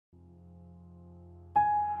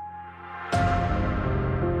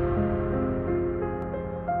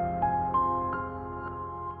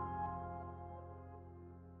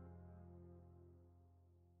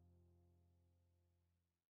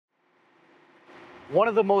One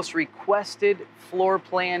of the most requested floor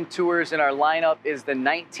plan tours in our lineup is the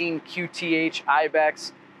 19 QTH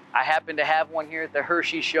Ibex. I happen to have one here at the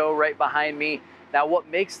Hershey show right behind me. Now what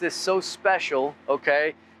makes this so special,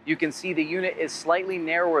 okay, you can see the unit is slightly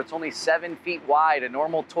narrower. It's only 7 feet wide. A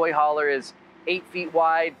normal toy hauler is 8 feet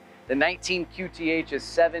wide. The 19 QTH is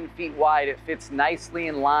 7 feet wide. It fits nicely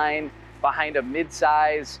in line behind a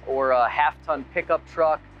mid-size or a half-ton pickup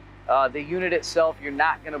truck. The unit itself, you're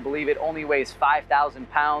not going to believe it, only weighs 5,000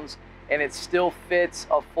 pounds, and it still fits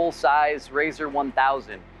a full-size Razor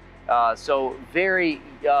 1000. So very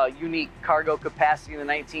unique cargo capacity in the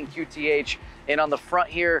 19 QTH. And on the front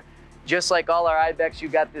here, just like all our Ibex, you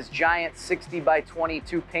got this giant 60 by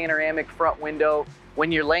 22 panoramic front window. When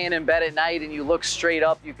you're laying in bed at night and you look straight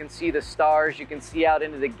up, you can see the stars, you can see out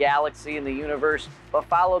into the galaxy and the universe. But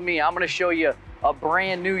follow me, I'm going to show you a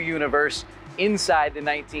brand new universe inside the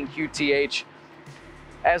 19 QTH.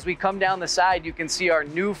 As we come down the side, you can see our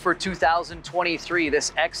new for 2023,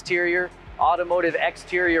 this exterior, automotive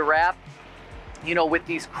exterior wrap, you know, with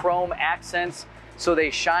these chrome accents so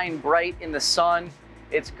they shine bright in the sun.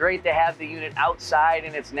 It's great to have the unit outside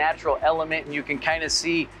in its natural element, and you can kind of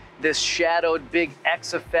see this shadowed big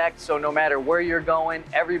X effect, so no matter where you're going,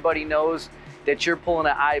 everybody knows that you're pulling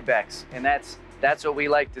an Ibex, and that's what we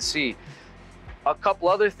like to see. A couple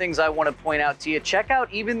other things I want to point out to you. Check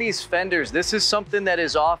out even these fenders. This is something that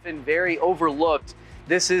is often very overlooked.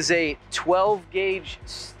 This is a 12 gauge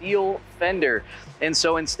steel fender. And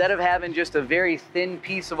so instead of having just a very thin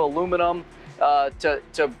piece of aluminum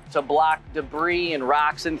to block debris and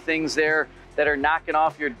rocks and things there that are knocking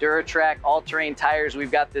off your Duratrack all-terrain tires,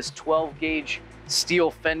 we've got this 12 gauge steel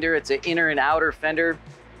fender. It's an inner and outer fender.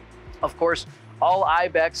 Of course, all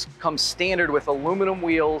Ibex come standard with aluminum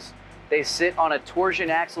wheels. They sit on a torsion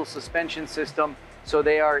axle suspension system, so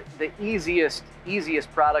they are the easiest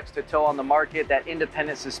products to tow on the market. That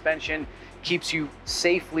independent suspension keeps you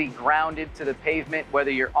safely grounded to the pavement,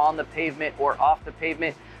 whether you're on the pavement or off the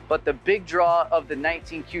pavement. But the big draw of the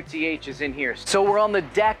 19 QTH is in here. So we're on the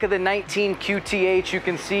deck of the 19 QTH. You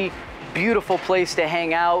can see, beautiful place to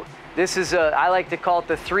hang out. This is I like to call it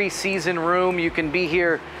the 3-season room. You can be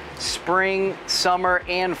here spring, summer,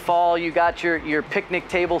 and fall. You got your picnic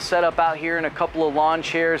table set up out here and a couple of lawn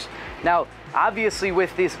chairs. Now, obviously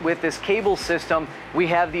with this cable system, we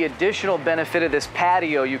have the additional benefit of this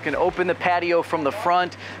patio. You can open the patio from the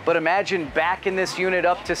front, but imagine backing this unit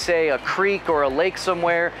up to, say, a creek or a lake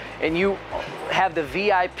somewhere, and you have the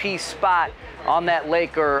VIP spot on that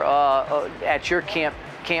lake or at your camp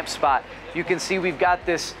spot. You can see we've got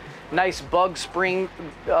this nice bug screen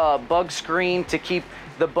to keep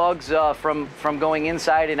the bugs from going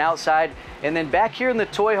inside and outside. And then back here in the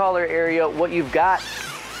toy hauler area, what you've got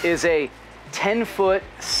is a 10-foot,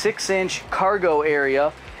 6-inch cargo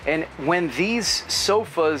area. And when these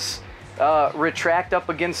sofas retract up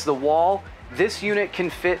against the wall, this unit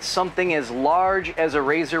can fit something as large as a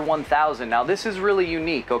Razor 1000. Now this is really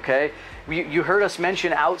unique, okay? You heard us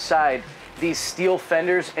mention outside these steel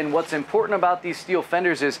fenders, and what's important about these steel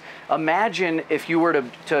fenders is, imagine if you were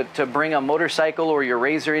to bring a motorcycle or your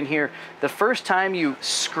Razor in here, the first time you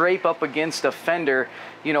scrape up against a fender,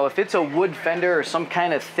 you know, if it's a wood fender or some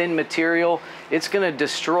kind of thin material, it's going to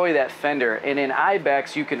destroy that fender. And in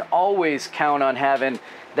Ibex, you can always count on having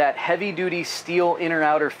that heavy-duty steel inner and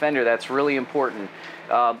outer fender. That's really important.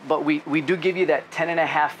 But we do give you that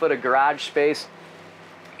 10.5 foot of garage space.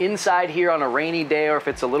 Inside here on a rainy day, or if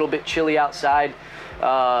it's a little bit chilly outside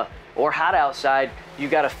or hot outside, you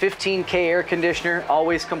got a 15K air conditioner,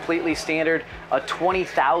 always completely standard, a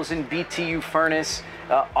 20,000 BTU furnace.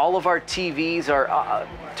 All of our TVs are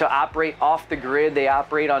to operate off the grid. They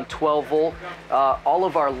operate on 12 volt. All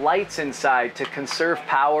of our lights inside, to conserve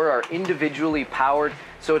power, are individually powered.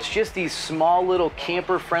 So it's just these small little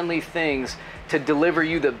camper-friendly things to deliver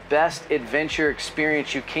you the best adventure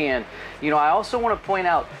experience you can. You know, I also want to point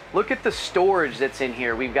out, look at the storage that's in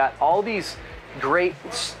here. We've got all these great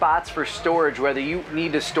spots for storage, whether you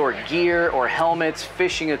need to store gear or helmets,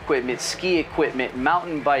 fishing equipment, ski equipment,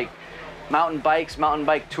 mountain bikes, mountain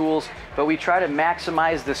bike tools, but we try to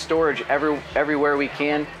maximize the storage everywhere we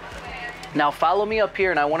can. Now follow me up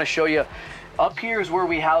here, and I want to show you. Up here is where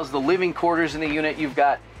we house the living quarters in the unit. You've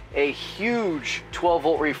got a huge 12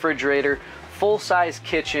 volt refrigerator, full-size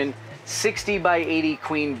kitchen, 60 by 80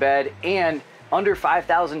 queen bed, and under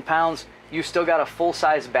 5,000 pounds, you still got a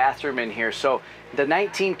full-size bathroom in here. So the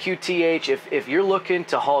 19 QTH, if you're looking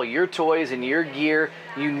to haul your toys and your gear,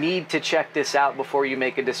 you need to check this out before you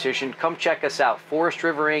make a decision. Come check us out,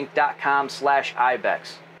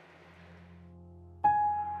 forestriverinc.com/ibex.